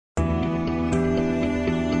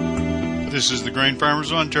This is the Grain Farmers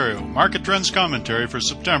of Ontario Market Trends Commentary for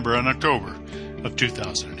September and October of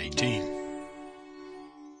 2018.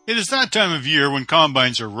 It is that time of year when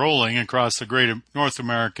combines are rolling across the great North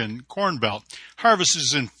American Corn Belt. Harvest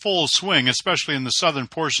is in full swing, especially in the southern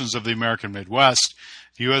portions of the American Midwest.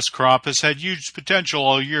 The U.S. crop has had huge potential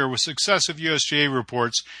all year with successive USDA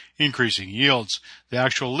reports increasing yields. The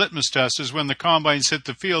actual litmus test is when the combines hit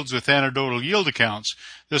the fields with anecdotal yield accounts.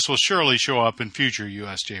 This will surely show up in future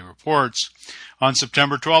USDA reports. On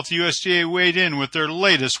September 12th, the USDA weighed in with their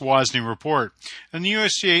latest WASDE report, and the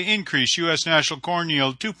USDA increased U.S. national corn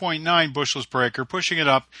yield 2.9 bushels per acre, pushing it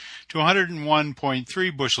up to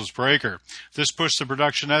 101.3 bushels per acre. This pushed the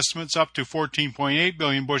production estimates up to 14.8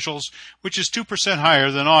 billion bushels, which is 2%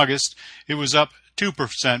 higher than August. It was up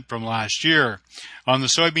 2% from last year. On the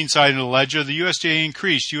soybean side of the ledger, the USDA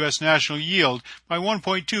increased U.S. national yield by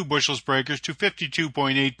 1.2 bushels per acre to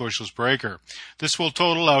 52.8 bushels per acre. This will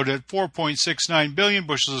total out at 4.69 billion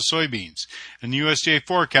bushels of soybeans, and the USDA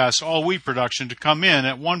forecasts all wheat production to come in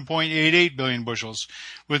at 1.88 billion bushels,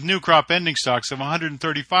 with new crop ending stocks of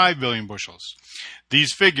 135 billion bushels.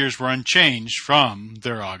 These figures were unchanged from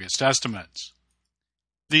their August estimates.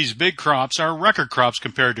 These big crops are record crops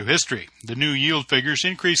compared to history. The new yield figures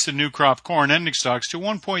increased the new crop corn ending stocks to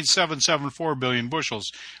 1.774 billion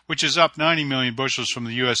bushels, which is up 90 million bushels from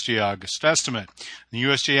the USDA August estimate. The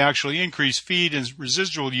USDA actually increased feed and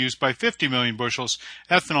residual use by 50 million bushels,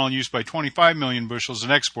 ethanol use by 25 million bushels, and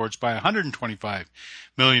exports by 125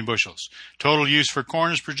 million bushels. Total use for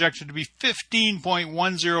corn is projected to be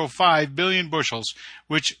 15.105 billion bushels,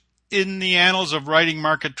 which in the annals of writing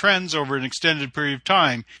market trends over an extended period of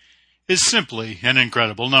time is simply an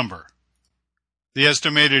incredible number. The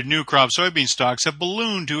estimated new crop soybean stocks have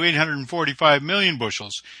ballooned to 845 million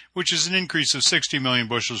bushels, which is an increase of 60 million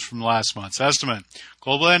bushels from last month's estimate.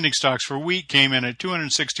 Global ending stocks for wheat came in at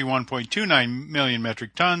 261.29 million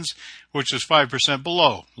metric tons, which was 5%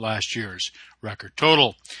 below last year's record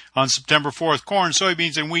total. On September 4th, corn,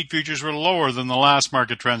 soybeans, and wheat futures were lower than the last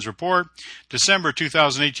market trends report. December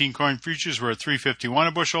 2018 corn futures were at $3.51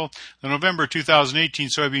 a bushel. The November 2018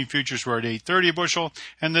 soybean futures were at $8.30 a bushel,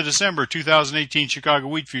 and the December 2018 Chicago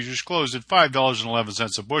wheat futures closed at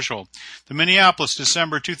 $5.11 a bushel. The Minneapolis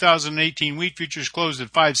December 2018 wheat futures closed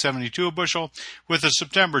at $5.72 a bushel, with the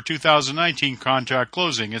September 2019 contract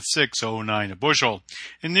closing at $6.09 a bushel.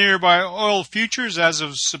 In the nearby oil futures, as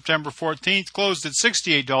of September 14th, closed at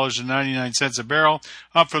 $68.99 a barrel,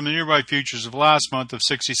 up from the nearby futures of last month of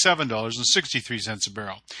 $67.63 a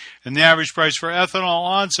barrel. And the average price for ethanol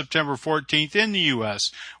on September 14th in the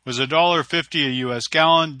U.S. was $1.50 a U.S.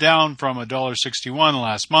 gallon, down from $1.61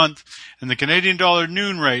 last month. And the Canadian dollar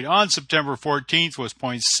noon rate on September 14th was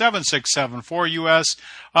 0.7674 U.S.,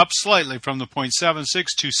 up slightly from the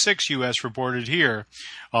 0.7626 U.S. reported here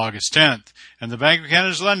August 10th. And the Bank of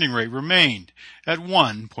Canada's lending rate remained at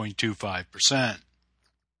 1.25%.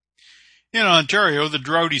 In Ontario, the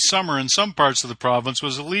droughty summer in some parts of the province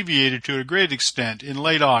was alleviated to a great extent in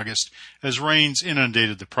late August as rains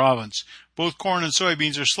inundated the province. Both corn and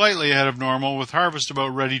soybeans are slightly ahead of normal, with harvest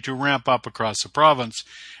about ready to ramp up across the province.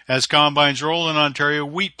 As combines roll in Ontario,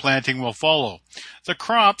 wheat planting will follow. The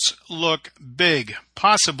crops look big,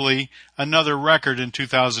 possibly another record in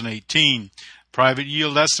 2018. Private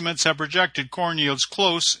yield estimates have projected corn yields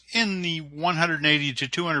close in the 180 to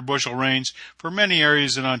 200 bushel range for many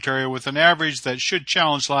areas in Ontario, with an average that should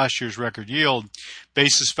challenge last year's record yield.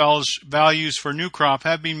 Basis values for new crop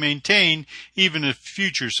have been maintained even if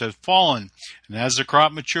futures have fallen. And as the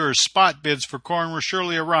crop matures, spot bids for corn will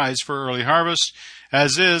surely arise for early harvest.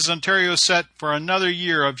 As is, Ontario is set for another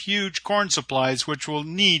year of huge corn supplies which will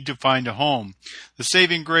need to find a home. The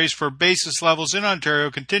saving grace for basis levels in Ontario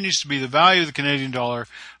continues to be the value of the Canadian dollar,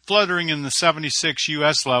 fluttering in the 76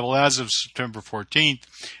 U.S. level as of September 14th.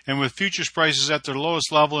 And with futures prices at their lowest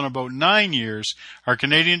level in about 9 years, our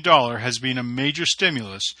Canadian dollar has been a major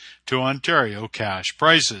stimulus to Ontario cash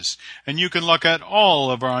prices. And you can look at all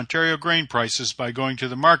of our Ontario grain prices by going to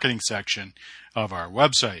the marketing section of our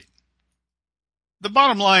website. The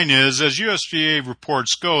bottom line is, as USDA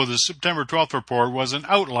reports go, the September 12th report was an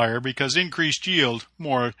outlier because increased yield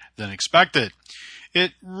more than expected.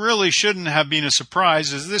 It really shouldn't have been a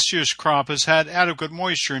surprise, as this year's crop has had adequate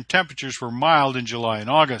moisture and temperatures were mild in July and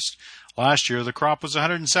August. Last year, the crop was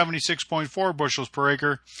 176.4 bushels per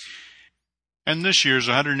acre, and this year's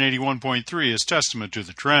 181.3 is testament to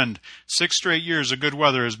the trend. 6 straight years of good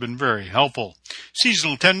weather has been very helpful.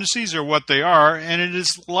 Seasonal tendencies are what they are, and it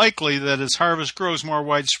is likely that as harvest grows more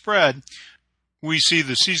widespread, we see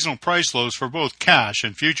the seasonal price lows for both cash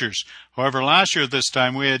and futures. However, last year at this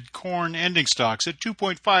time we had corn ending stocks at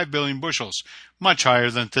 2.5 billion bushels, much higher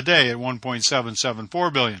than today at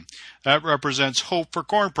 1.774 billion. That represents hope for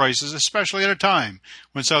corn prices, especially at a time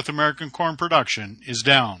when South American corn production is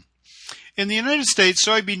down. In the United States,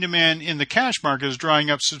 soybean demand in the cash market is drying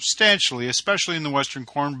up substantially, especially in the Western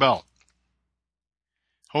Corn Belt.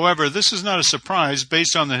 However, this is not a surprise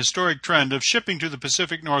based on the historic trend of shipping to the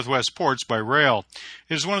Pacific Northwest ports by rail.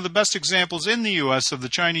 It is one of the best examples in the U.S. of the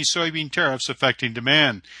Chinese soybean tariffs affecting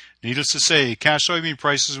demand. Needless to say, cash soybean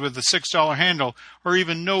prices with a $6 handle or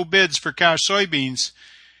even no bids for cash soybeans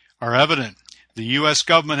are evident. The U.S.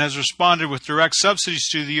 government has responded with direct subsidies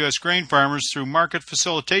to the U.S. grain farmers through market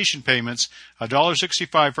facilitation payments,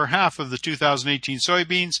 $1.65 for half of the 2018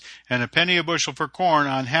 soybeans and a penny a bushel for corn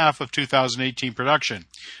on half of 2018 production.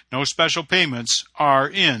 No special payments are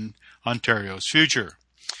in Ontario's future.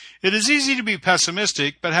 It is easy to be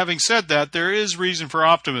pessimistic, but having said that, there is reason for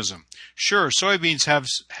optimism. Sure, soybeans have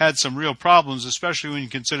had some real problems, especially when you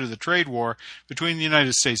consider the trade war between the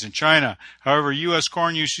United States and China. However, U.S.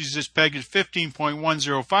 corn usage is pegged at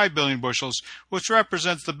 15.105 billion bushels, which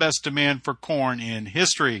represents the best demand for corn in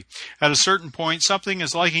history. At a certain point, something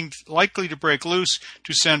is likely to break loose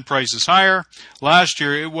to send prices higher. Last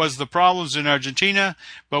year, it was the problems in Argentina,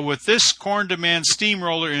 but with this corn demand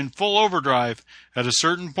steamroller in full overdrive, at a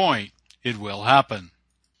certain point, it will happen.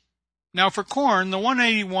 Now for corn, the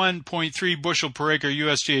 181.3 bushel per acre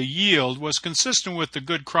USDA yield was consistent with the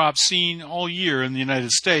good crop seen all year in the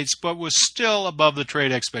United States, but was still above the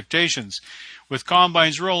trade expectations. With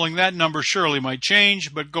combines rolling, that number surely might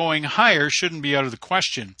change, but going higher shouldn't be out of the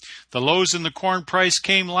question. The lows in the corn price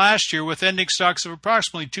came last year with ending stocks of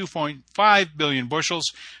approximately 2.5 billion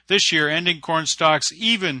bushels. This year, ending corn stocks,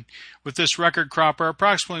 even with this record crop, are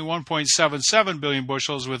approximately 1.77 billion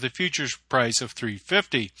bushels with a futures price of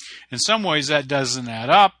 $3.50. In some ways, that doesn't add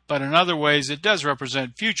up, but in other ways, it does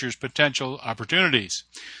represent futures potential opportunities.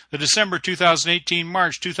 The December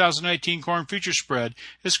 2018-March 2019 corn futures spread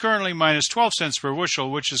is currently minus 12 cents per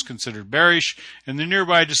bushel, which is considered bearish, and the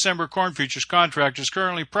nearby December corn futures contract is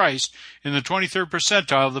currently priced in the 23rd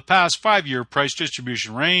percentile of the past 5-year price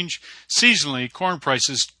distribution range. Seasonally, corn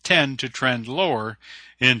prices tend to trend lower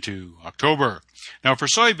into October. Now for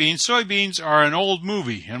soybeans are an old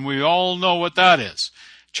movie, and we all know what that is.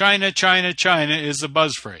 China, China, China is the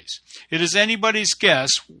buzz phrase. It is anybody's guess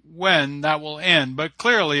when that will end, but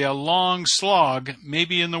clearly a long slog may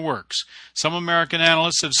be in the works. Some American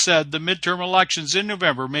analysts have said the midterm elections in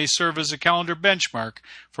November may serve as a calendar benchmark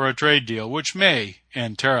for a trade deal, which may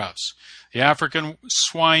end tariffs. The African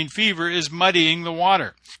swine fever is muddying the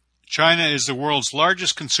water. China is the world's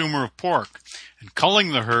largest consumer of pork, and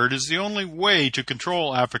culling the herd is the only way to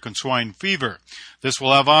control African swine fever. This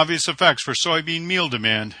will have obvious effects for soybean meal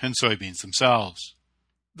demand and soybeans themselves.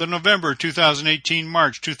 The November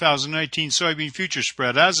 2018-March 2019 soybean futures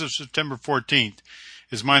spread as of September 14th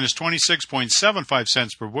is minus 26.75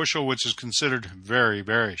 cents per bushel, which is considered very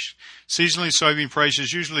bearish. Seasonally, soybean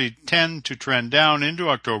prices usually tend to trend down into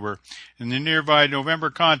October, and the nearby November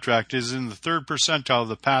contract is in the 3rd percentile of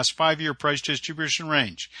the past 5-year price distribution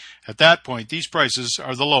range. At that point, these prices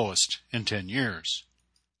are the lowest in 10 years.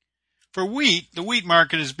 For wheat, the wheat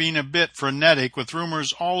market has been a bit frenetic with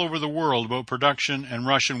rumors all over the world about production and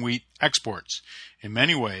Russian wheat exports. In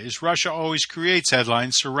many ways, Russia always creates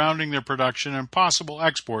headlines surrounding their production and possible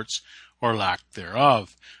exports or lack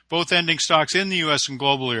thereof. Both ending stocks in the U.S. and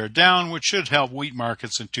globally are down, which should help wheat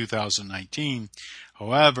markets in 2019.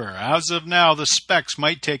 However, as of now, the specs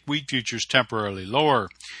might take wheat futures temporarily lower.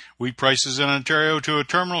 Wheat prices in Ontario to a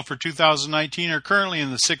terminal for 2019 are currently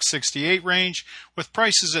in the $6.68 range, with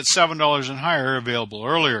prices at $7 and higher available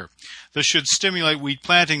earlier. This should stimulate wheat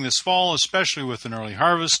planting this fall, especially with an early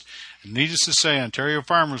harvest. And needless to say, Ontario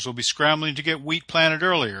farmers will be scrambling to get wheat planted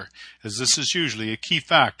earlier, as this is usually a key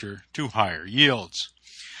factor to higher yields.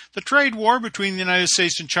 The trade war between the United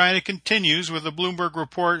States and China continues, with a Bloomberg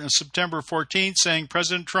report on September 14th saying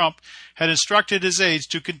President Trump had instructed his aides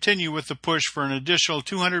to continue with the push for an additional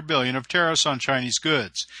 $200 billion of tariffs on Chinese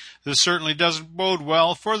goods. This certainly doesn't bode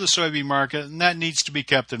well for the soybean market, and that needs to be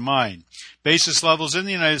kept in mind. Basis levels in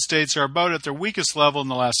the United States are about at their weakest level in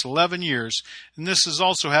the last 11 years, and this has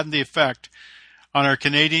also had the effect on our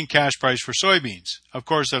Canadian cash price for soybeans. Of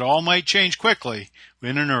course, it all might change quickly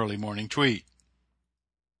in an early morning tweet.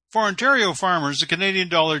 For Ontario farmers, the Canadian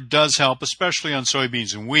dollar does help, especially on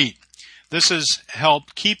soybeans and wheat. This has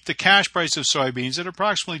helped keep the cash price of soybeans at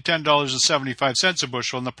approximately $10.75 a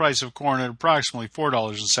bushel and the price of corn at approximately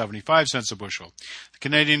 $4.75 a bushel. The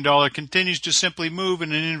Canadian dollar continues to simply move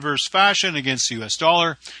in an inverse fashion against the US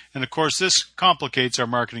dollar, and of course this complicates our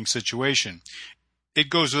marketing situation. It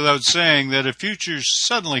goes without saying that if futures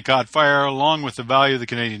suddenly caught fire along with the value of the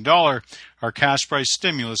Canadian dollar, our cash price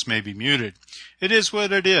stimulus may be muted. It is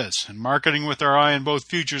what it is, and marketing with our eye on both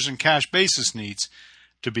futures and cash basis needs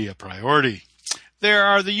to be a priority. There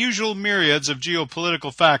are the usual myriads of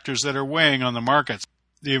geopolitical factors that are weighing on the markets.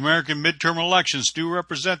 The American midterm elections do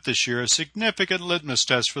represent this year a significant litmus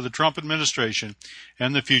test for the Trump administration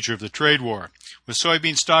and the future of the trade war. With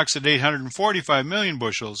soybean stocks at 845 million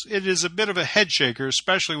bushels, it is a bit of a headshaker,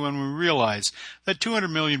 especially when we realize that 200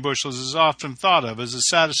 million bushels is often thought of as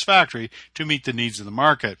satisfactory to meet the needs of the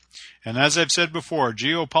market. And as I've said before,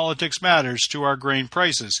 geopolitics matters to our grain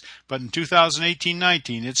prices, but in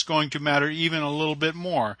 2018-19 it's going to matter even a little bit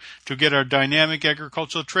more to get our dynamic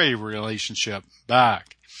agricultural trade relationship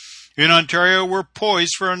back. In Ontario, we're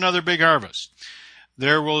poised for another big harvest.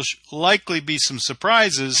 There will likely be some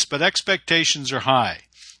surprises, but expectations are high.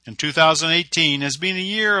 And 2018 has been a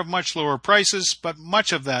year of much lower prices, but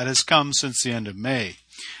much of that has come since the end of May.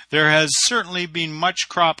 There has certainly been much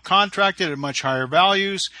crop contracted at much higher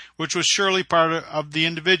values, which was surely part of the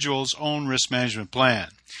individual's own risk management plan.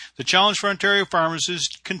 The challenge for Ontario farmers is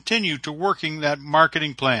to continue to working that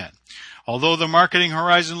marketing plan. Although the marketing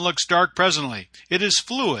horizon looks dark presently, it is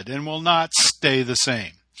fluid and will not stay the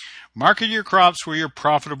same. Market your crops where you're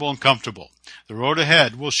profitable and comfortable. The road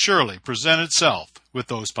ahead will surely present itself with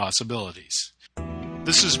those possibilities.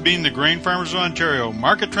 This has been the Grain Farmers of Ontario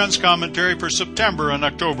Market Trends Commentary for September and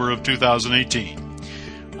October of 2018.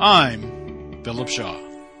 I'm Philip Shaw.